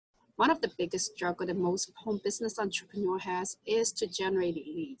One of the biggest struggle that most home business entrepreneur has is to generate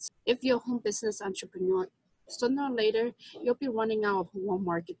leads. If you're a home business entrepreneur, sooner or later, you'll be running out of warm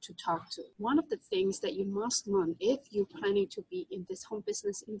market to talk to. One of the things that you must learn if you're planning to be in this home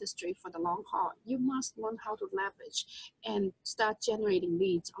business industry for the long haul, you must learn how to leverage and start generating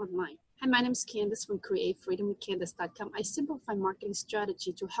leads online. Hi, my name is Candace from CreateFreedomWithCandace.com. I simplify marketing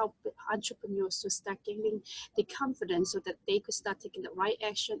strategy to help entrepreneurs to start gaining the confidence so that they could start taking the right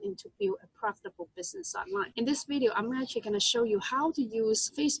action and to build a profitable business online. In this video, I'm actually going to show you how to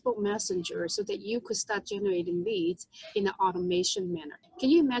use Facebook Messenger so that you could start generating leads in an automation manner.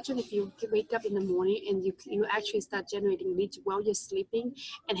 Can you imagine if you wake up in the morning and you actually start generating leads while you're sleeping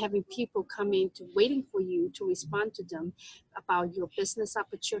and having people come in to waiting for you to respond to them about your business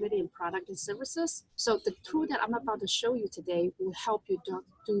opportunity and product and services? So the tool that I'm about to show you today will help you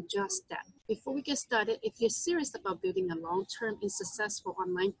do just that. Before we get started, if you're serious about building a long-term and successful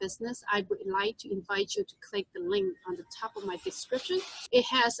online business, I would like to invite you to click the link on the top of my description. It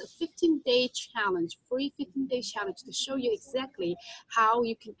has a 15-day challenge, free 15-day challenge to show you exactly how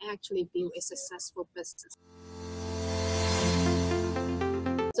you can actually build a successful business.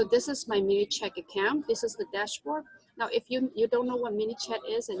 So this is my Manychat account. This is the dashboard. Now, if you don't know what Manychat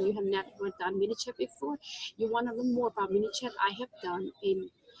is and you have never done Manychat before, you want to learn more about Manychat, I have done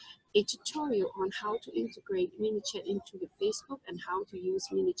a tutorial on how to integrate Manychat into your Facebook and how to use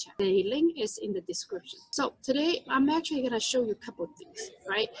Manychat. The link is in the description. So today, I'm actually going to show you a couple of things,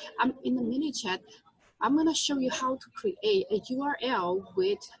 right? I'm in the Manychat. I'm going to show you how to create a URL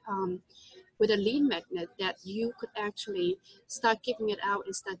with a lead magnet that you could actually start giving it out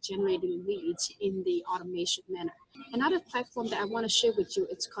and start generating leads in the automation manner. Another platform that I want to share with you,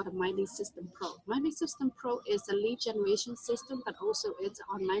 it's called a My Lead System Pro. My Lead System Pro is a lead generation system, but also it's an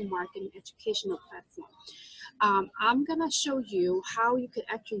online marketing educational platform. I'm gonna show you how you can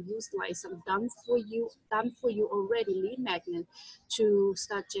actually utilize some done for you already lead magnet to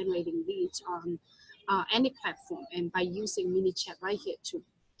start generating leads on any platform, and by using Manychat right here too.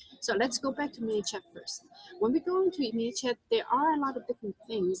 So let's go back to Manychat first. When we go into Manychat, there are a lot of different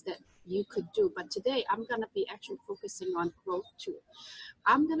things that you could do, but today I'm gonna be actually focusing on Growth Tool.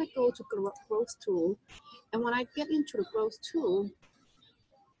 I'm gonna go to Growth Tool, and when I get into the Growth Tool,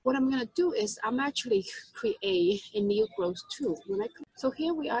 what I'm gonna do is I'm actually create a new Growth Tool. So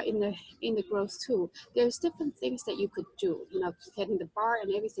here we are in the Growth Tool. There's different things that you could do. You know, hitting the bar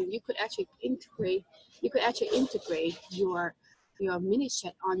and everything. You could actually integrate. your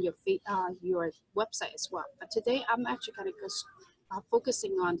Manychat on your website as well. But today I'm actually going to go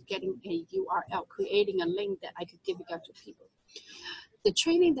focusing on getting a URL, creating a link that I could give it out to people. The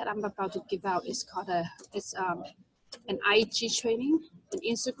training that I'm about to give out is called an IG training, an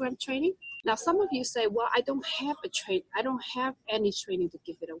Instagram training. Now, some of you say, well, I don't have any training to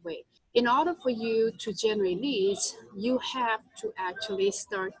give it away. In order for you to generate leads, you have to actually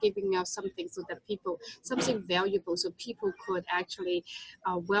start giving out something so that something valuable, so people could actually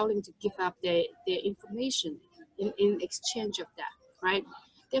willing to give up their information in exchange of that, right?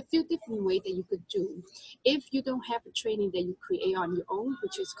 There are a few different ways that you could do. If you don't have a training that you create on your own,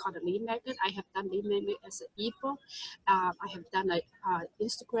 which is called a lead magnet, I have done lead magnet as an ebook. I have done an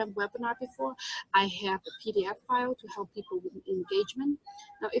Instagram webinar before. I have a PDF file to help people with engagement.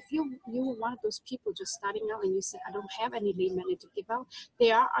 Now, if you were one of those people just starting out and you say, I don't have any lead magnet to give out,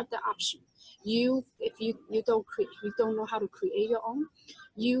 there are other options. If you don't know how to create your own,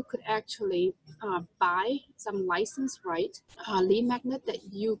 you could actually buy some license lead magnet that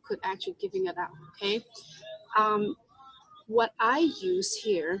you could actually giving it out. Okay, what I use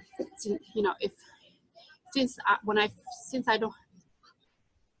here, you know,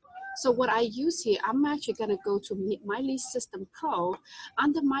 So what I use here, I'm actually going to go to My Lead System Pro.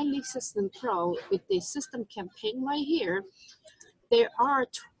 Under My Lead System Pro, with the system campaign right here, there are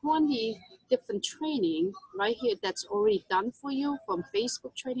 20 different training right here that's already done for you, from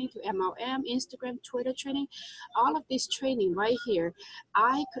Facebook training to MLM, Instagram, Twitter training. All of this training right here,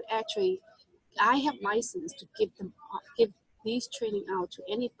 I have license to give these training out to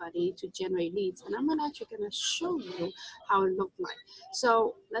anybody to generate leads, and I'm actually going to show you how it looks like.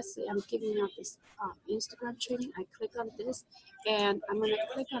 So let's say I'm giving out this Instagram training. I click on this, and I'm going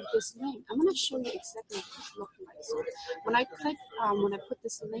to click on this link. I'm going to show you exactly what it looks like. So when I click, when I put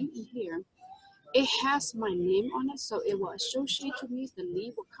this link in here, it has my name on it, so it will associate to me. The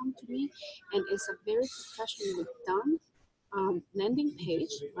lead will come to me, and it's a very professionally done landing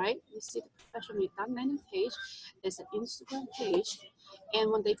page, right? You see the professionally done landing page. There's an Instagram page, and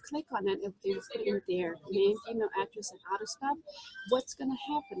when they click on it, if they put in their name, email address, and other stuff, what's going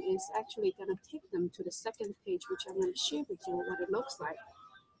to happen is actually going to take them to the second page, which I'm going to share with you what it looks like.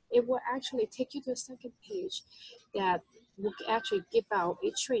 it will actually take you to a second page that will actually give out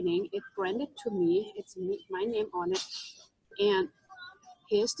a training. It's branded to me. It's my name on it. And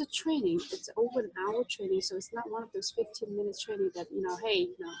here's the training. It's over an hour training, so it's not one of those 15-minute training that, hey,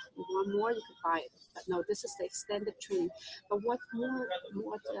 you want more, you can buy it. But no, this is the extended training. But what's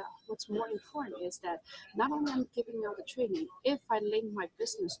more important is that not only I'm giving out the training, if I link my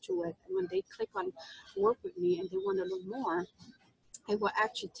business to it, and when they click on work with me and they want to learn more, it will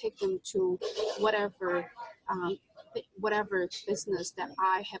actually take them to whatever business that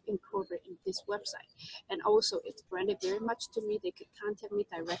I have incorporated in this website. And also it's branded very much to me. They could contact me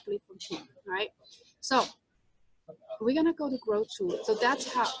directly from here, right? So we're gonna go to Growth Tool. So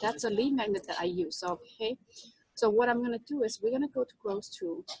that's a lead magnet that I use. So, okay. So what I'm gonna do is we're gonna go to Growth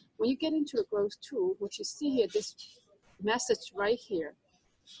Tool. When you get into the Growth Tool, what you see here, this message right here,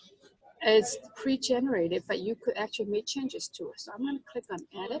 is pre-generated, but you could actually make changes to it. So I'm going to click on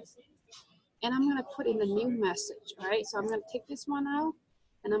edit, and I'm going to put in a new message. All right, so I'm going to take this one out,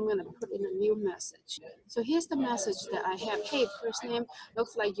 and I'm going to put in a new message. So here's the message that I have. Hey, first name,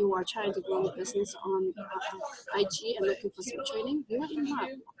 looks like you are trying to grow your business on IG and looking for some training. You're in luck.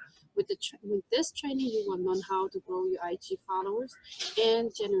 With this training, you will learn how to grow your IG followers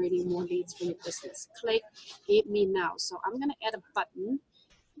and generating more leads for your business. Click Give Me Now. So I'm going to add a button,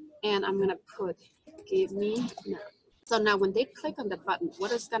 and I'm gonna put Give Me Now. So now when they click on the button,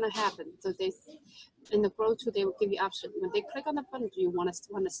 what is gonna happen? So they, in the Grow Tool, they will give you options. When they click on the button, do you want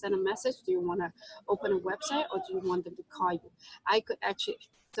to send a message? Do you want to open a website, or do you want them to call you? I could actually,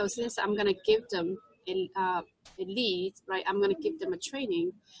 so since I'm gonna give them a lead, right? I'm gonna give them a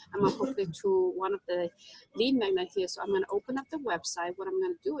training. I'm gonna hook it to one of the lead magnet here. So I'm gonna open up the website. What I'm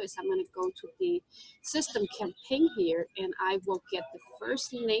gonna do is I'm gonna go to the system campaign here, and I will get the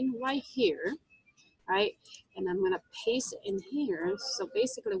first link right here, right? And I'm gonna paste it in here. So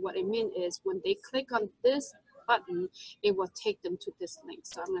basically what it means is when they click on this button, it will take them to this link.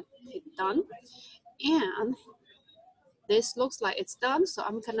 So I'm gonna hit done, and this looks like it's done, so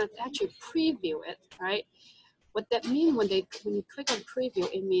I'm gonna actually preview it, right? What that means when you click on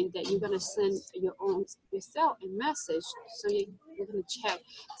preview, it means that you're gonna send yourself a message. So you're gonna check,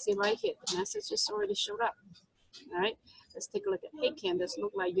 see right here, the message just already showed up. All right, let's take a look at, hey Candace,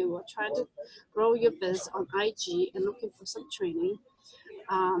 look like you are trying to grow your business on IG and looking for some training.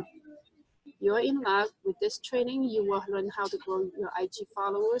 You're in luck. With this training, you will learn how to grow your IG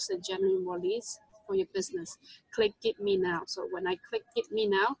followers and generate more leads for your business. Click Get Me Now. So when I click Get Me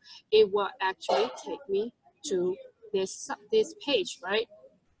Now, it will actually take me to this page, right?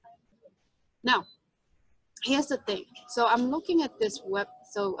 Now, here's the thing. So I'm looking at this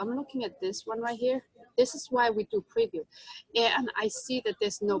I'm looking at this one right here. This is why we do preview. And I see that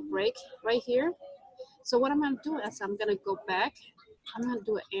there's no break right here. So what I'm gonna do is I'm gonna go back. I'm gonna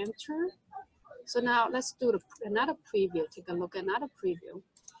do an enter. So now let's do another preview. Take a look at another preview.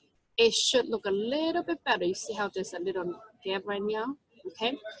 It should look a little bit better. You see how there's a little gap right now?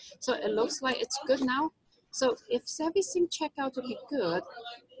 Okay, so it looks like it's good now. So if everything check out to be good,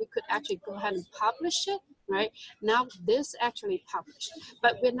 we could actually go ahead and publish it, right? Now this actually published,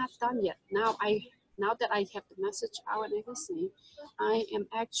 but we're not done yet. Now that I have the message out and everything, I am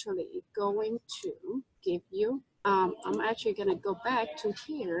actually going to give you, I'm actually gonna go back to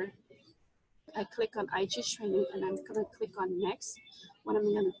here. I click on IG training, and I'm gonna click on next. What I'm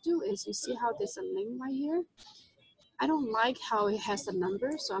gonna do is, you see how there's a link right here? I don't like how it has a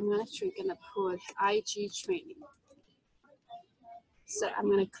number, so I'm actually gonna put IG training. So I'm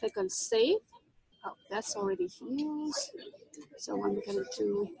gonna click on save. Oh, that's already used. So I'm gonna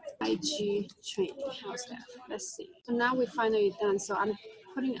do IG training. How's that? Let's see. So now we're finally done. So I'm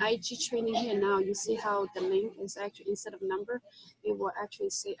putting IG training here now. You see how the link is actually, instead of number, it will actually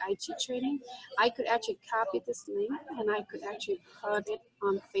say IG training. I could actually copy this link, and I could actually put it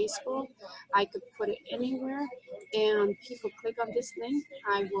on Facebook. I could put it anywhere, and people click on this link,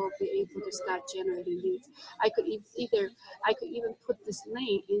 I will be able to start generating leads. I could even put this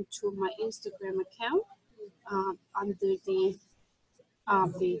link into my Instagram account under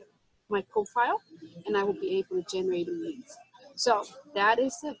my profile, and I will be able to generate leads. So that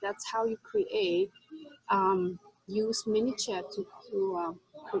is it. That's how you create, use Manychat to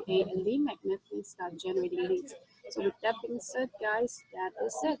create a lead magnet and start generating leads. So with that being said, guys, that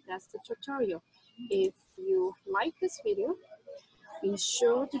is it. That's the tutorial. If you like this video, be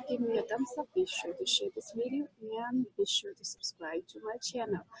sure to give me a thumbs up, be sure to share this video, and be sure to subscribe to my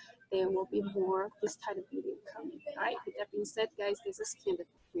channel. There will be more of this type of video coming. All right, with that being said, guys, this is Candace,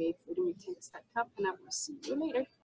 createfoodandretainers.com, and I will see you later.